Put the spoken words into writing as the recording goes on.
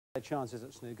their chances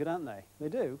at snooker, don't they? They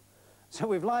do. So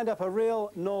we've lined up a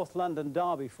real North London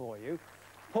derby for you.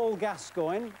 Paul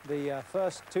Gascoigne, the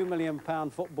first £2 million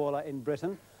footballer in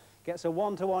Britain, gets a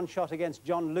 1-to-1 shot against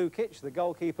John Lukic, the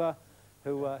goalkeeper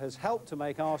who has helped to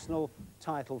make Arsenal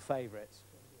title favourites.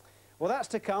 Well, that's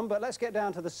to come, but let's get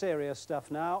down to the serious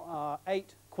stuff now. Our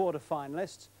 8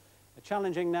 quarter-finalists are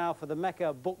challenging now for the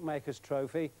Mecca Bookmakers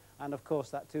Trophy and, of course,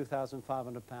 that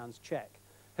 £2,500 cheque.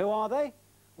 Who are they?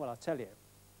 Well, I'll tell you.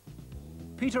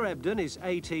 Peter Ebdon is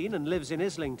 18 and lives in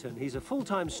Islington. He's a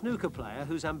full-time snooker player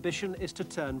whose ambition is to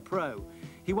turn pro.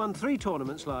 He won 3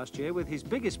 tournaments last year with his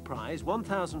biggest prize,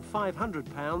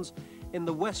 £1,500, in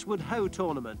the Westwood Ho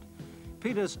tournament.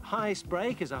 Peter's highest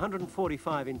break is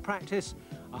 145 in practice,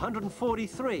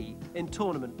 143 in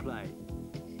tournament play.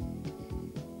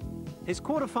 His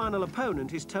quarter-final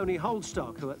opponent is Tony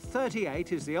Holdstock, who at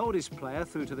 38 is the oldest player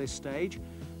through to this stage.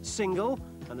 Single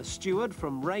and a steward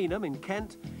from Rainham in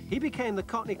Kent, he became the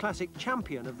Cockney Classic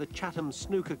champion of the Chatham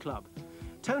Snooker Club.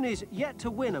 Tony's yet to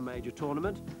win a major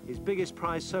tournament. His biggest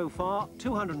prize so far,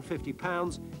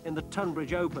 £250 in the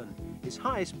Tunbridge Open. His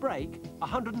highest break,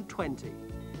 120.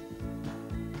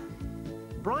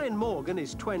 Brian Morgan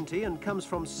is 20 and comes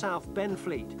from South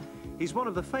Benfleet. He's one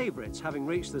of the favourites, having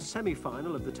reached the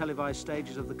semi-final of the televised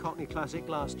stages of the Cockney Classic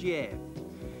last year.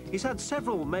 He's had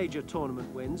several major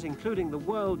tournament wins, including the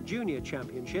World Junior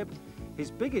Championship. His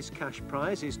biggest cash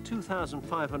prize is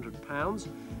 £2,500,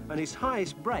 and his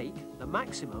highest break, the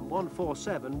maximum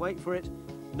 147, wait for it,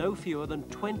 no fewer than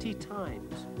 20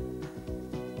 times.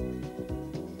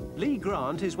 Lee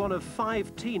Grant is one of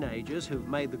 5 teenagers who've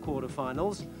made the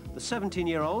quarter-finals. The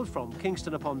 17-year-old from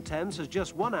Kingston-upon-Thames has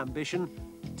just one ambition: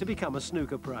 to become a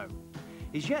snooker pro.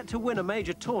 He's yet to win a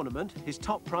major tournament. His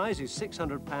top prize is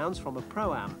 £600 from a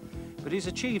pro-am, but he's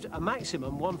achieved a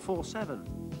maximum 147.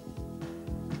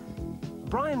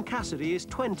 Brian Cassidy is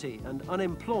 20 and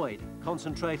unemployed,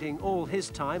 concentrating all his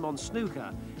time on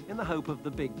snooker in the hope of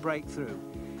the big breakthrough.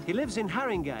 He lives in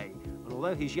Haringey, and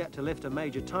although he's yet to lift a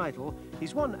major title,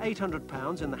 he's won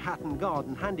 £800 in the Hatton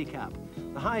Garden Handicap,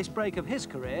 the highest break of his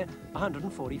career,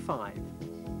 145.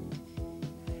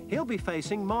 He'll be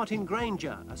facing Martin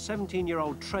Granger, a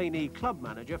 17-year-old trainee club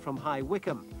manager from High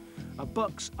Wycombe. A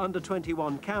Bucks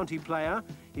under-21 county player,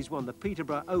 he's won the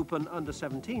Peterborough Open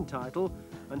under-17 title,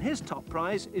 and his top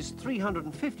prize is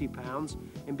 £350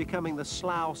 in becoming the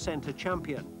Slough Centre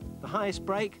champion. The highest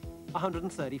break,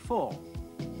 134.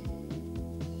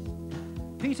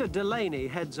 Peter Delaney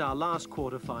heads our last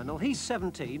quarter-final. He's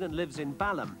 17 and lives in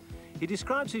Balham. He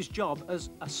describes his job as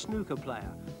a snooker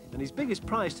player, and his biggest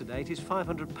prize to date is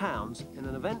 £500 in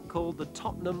an event called the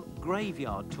Tottenham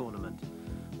Graveyard Tournament.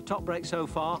 The top break so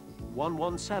far,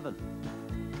 117.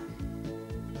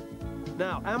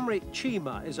 Now, Amrit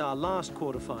Chima is our last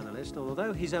quarter-finalist, and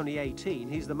although he's only 18,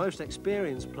 he's the most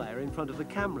experienced player in front of the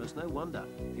cameras, no wonder.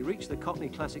 He reached the Cockney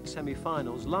Classic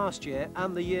semi-finals last year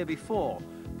and the year before,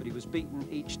 but he was beaten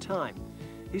each time.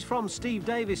 He's from Steve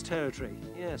Davis territory,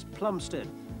 yes, Plumstead,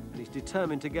 and he's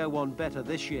determined to go one better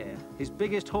this year. His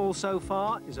biggest haul so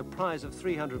far is a prize of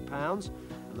 £300,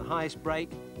 and the highest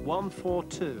break,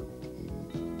 142.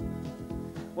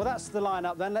 Well, that's the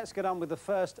lineup then. Let's get on with the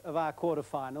first of our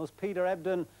quarter-finals. Peter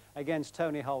Ebdon against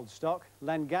Tony Holdstock,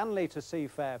 Len Ganley to see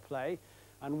fair play,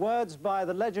 and words by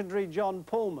the legendary John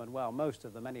Pullman. Well, most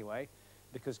of them anyway,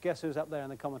 because guess who's up there in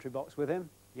the commentary box with him?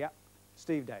 Yep,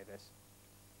 Steve Davis.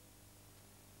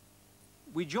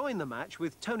 We join the match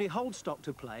with Tony Holdstock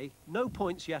to play. No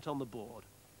points yet on the board.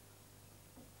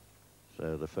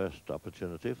 So the first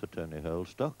opportunity for Tony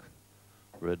Holdstock.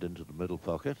 Red into the middle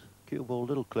pocket. Cue ball a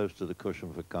little close to the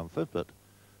cushion for comfort, but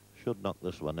should knock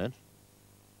this one in.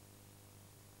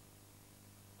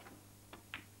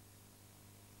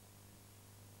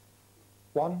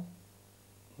 One.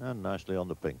 And nicely on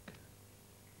the pink.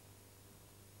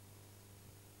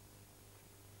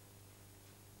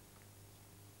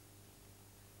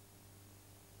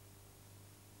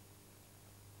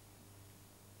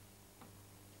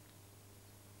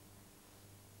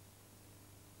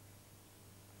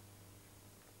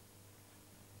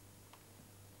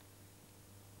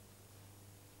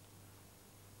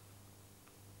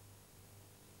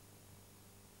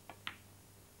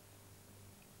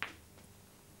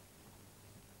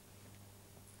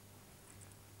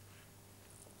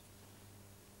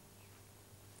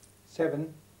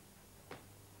 Seven.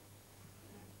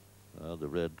 The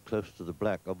red close to the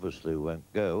black obviously won't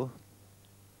go.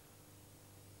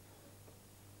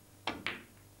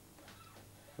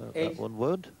 That one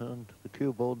would, and the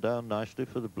cue ball down nicely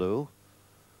for the blue.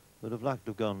 Would have liked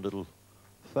to have gone a little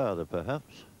further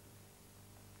perhaps.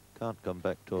 Can't come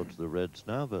back towards the reds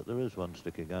now, but there is one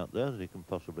sticking out there that he can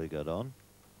possibly get on.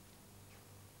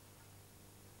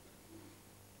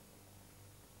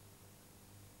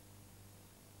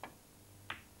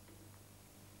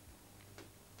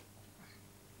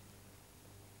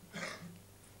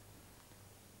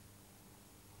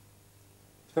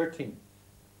 $13.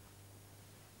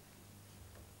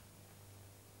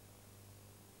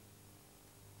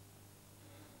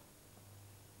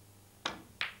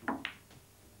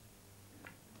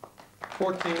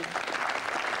 14.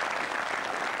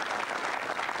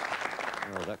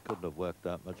 Well, that couldn't have worked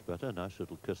out much better. Nice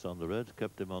little kiss on the reds,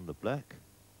 kept him on the black.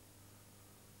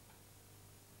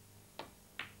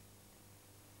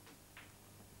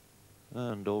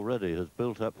 And already has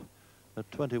built up a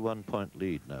 21-point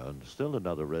lead now, and still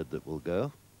another red that will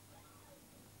go.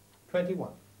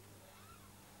 21.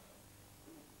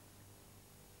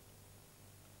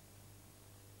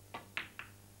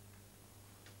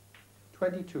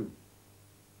 $22.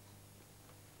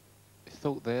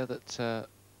 Thought there that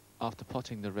after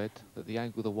potting the red, that the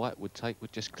angle the white would take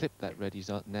would just clip that red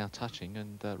he's now touching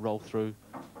and roll through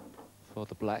for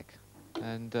the black.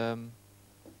 And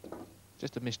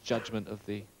just a misjudgment of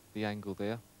the angle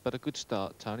there. But a good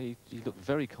start, Tony. He looked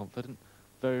very confident,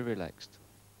 very relaxed.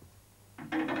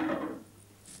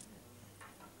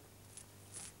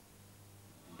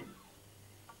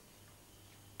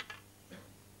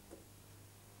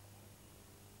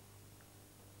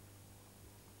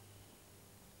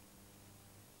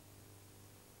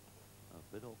 A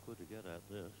bit awkward to get at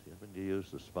this. When you use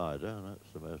the spider, and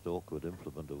that's the most awkward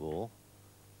implement of all.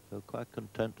 So quite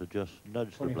content to just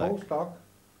nudge the black. Whole stock,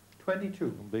 22.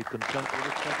 And be content with a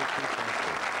 22.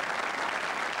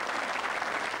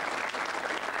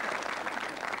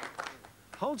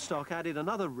 Holdstock added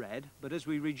another red, but as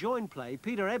we rejoin play,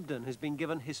 Peter Ebdon has been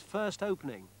given his first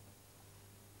opening.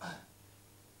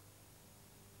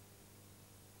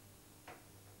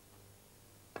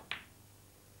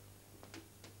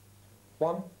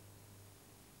 One.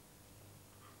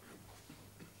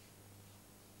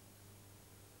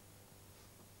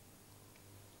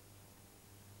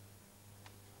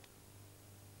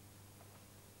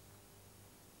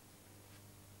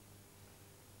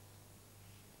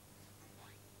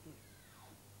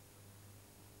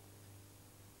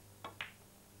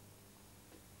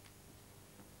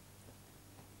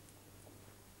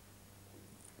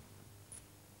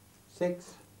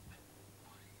 Six.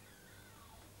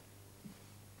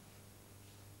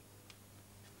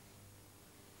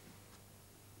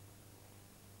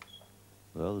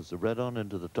 Well, there's the red on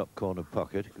into the top corner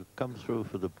pocket. It could come through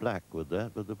for the black with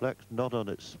that, but the black's not on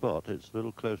its spot. It's a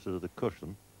little closer to the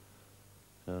cushion,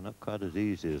 so not quite as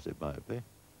easy as it might be.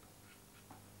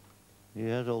 He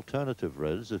has alternative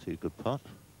reds that he could pot.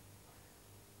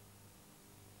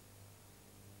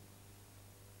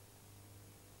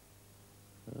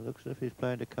 It looks as if he's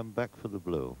planning to come back for the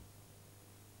blue.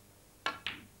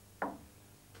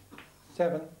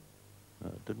 7.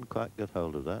 Didn't quite get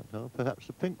hold of that. Oh, perhaps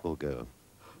the pink will go.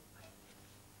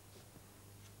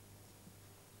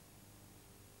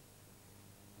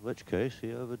 In which case,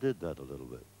 he overdid that a little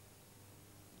bit.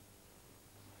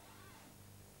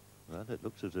 Well, it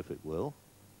looks as if it will.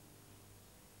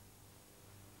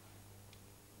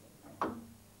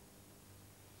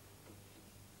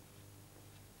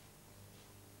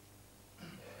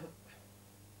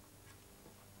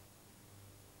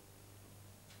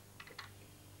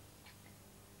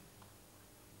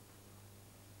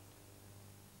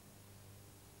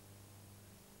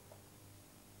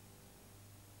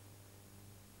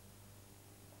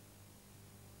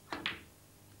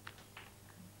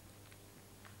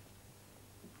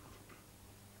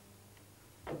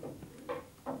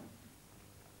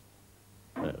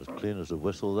 As clean as a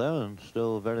whistle there, and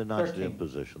still very nicely 13. in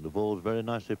position. The ball's very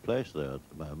nicely placed there at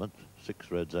the moment.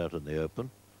 6 reds out in the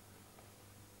open.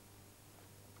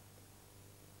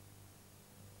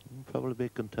 He'll probably be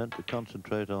content to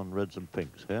concentrate on reds and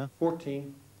pinks here.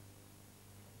 14.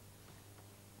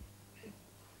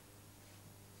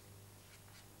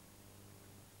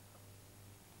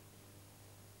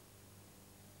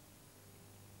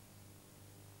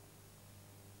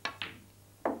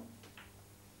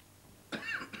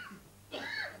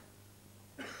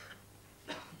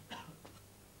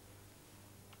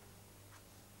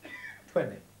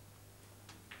 $20.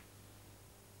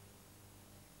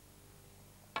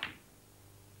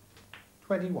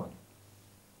 21.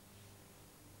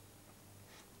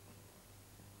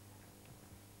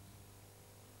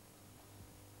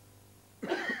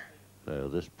 So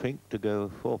this pink to go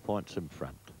 4 points in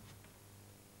front.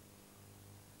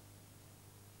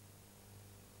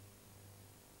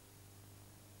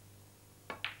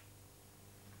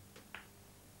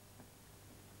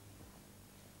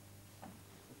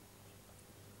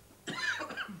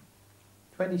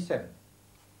 27.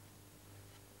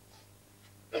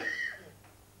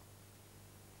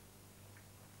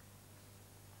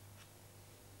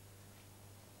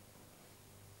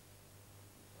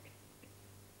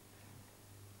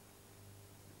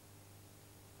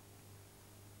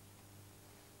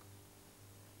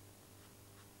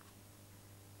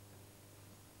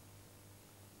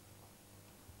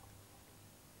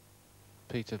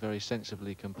 Peter very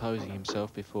sensibly composing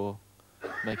himself before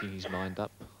making his mind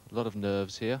up. A lot of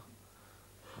nerves here,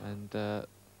 and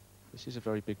this is a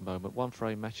very big moment. One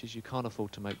frame matches, you can't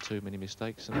afford to make too many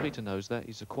mistakes, and Peter knows that.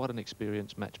 He's quite an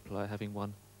experienced match player, having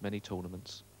won many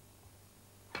tournaments.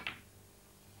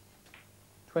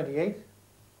 28.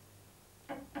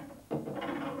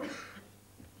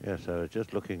 Yes, I was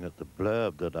just looking at the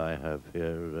blurb that I have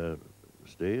here,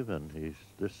 Steve, and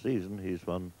this season he's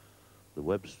won the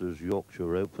Webster's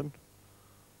Yorkshire Open,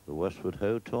 the Westward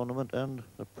Ho tournament, and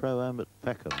a Pro-Am at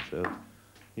Peckham. So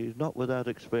he's not without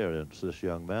experience, this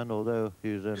young man, although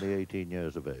he's only 18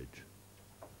 years of age.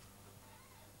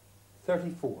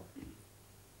 34.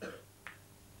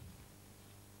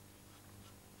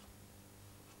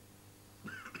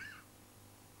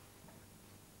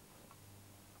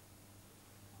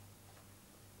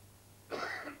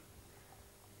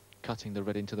 Cutting the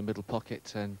red into the middle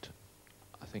pocket, and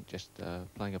I think just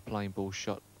playing a plain ball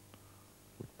shot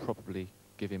would probably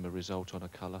give him a result on a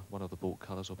colour, one of the bought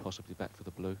colours, or possibly back for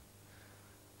the blue.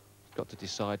 Got to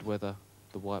decide whether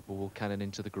the white ball will cannon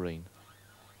into the green.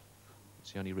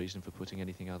 It's the only reason for putting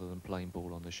anything other than plain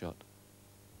ball on the shot.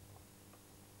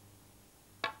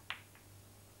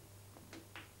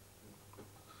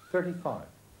 $35.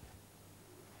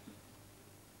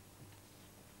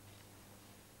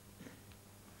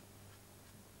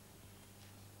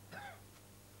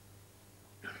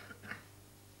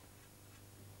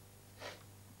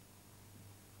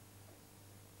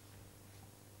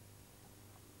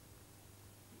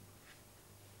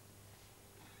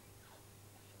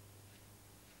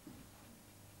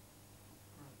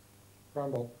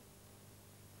 Brown ball.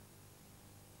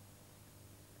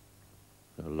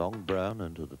 A long brown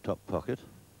into the top pocket.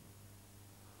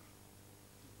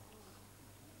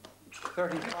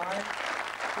 35.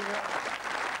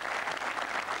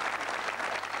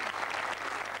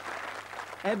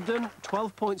 Ebdon,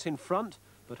 12 points in front,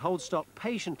 but Holdstock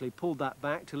patiently pulled that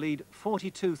back to lead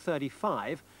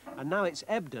 42-35, and now it's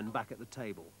Ebdon back at the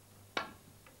table.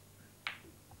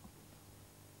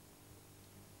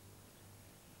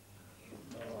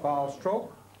 Ball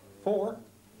stroke. 4.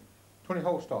 20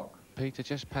 Holdstock. Peter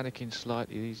just panicking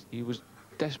slightly. He was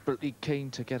desperately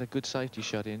keen to get a good safety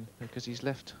shot in, because he's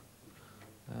left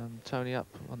Tony up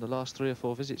on the last 3 or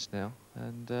 4 visits now,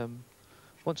 and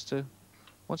wants to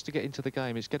get into the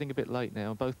game. It's getting a bit late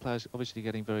now, and both players obviously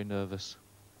getting very nervous.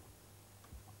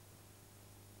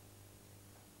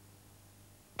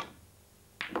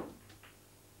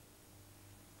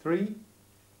 Three.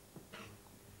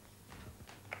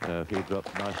 If he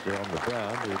drops nicely on the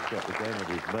brown, he's got the game at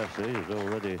his mercy. He's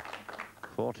already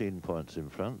 14 points in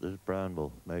front. This brown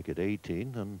will make it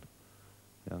 18, and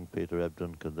young Peter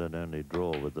Ebdon can then only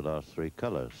draw with the last 3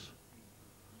 colours.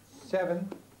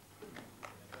 7.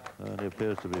 And he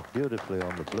appears to be beautifully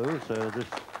on the blue, so this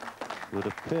would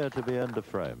appear to be end of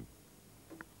frame.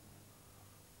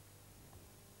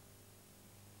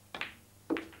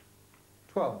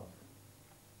 12.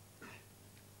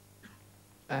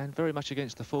 And very much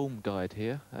against the form guide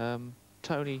here.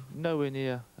 Tony nowhere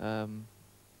near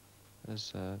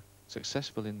as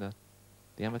successful in the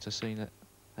amateur scene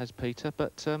as Peter,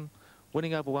 but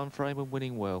winning over 1 frame and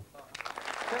winning well.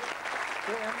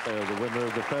 The winner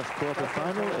of the first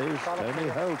quarter-final is Tony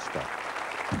Holdstock.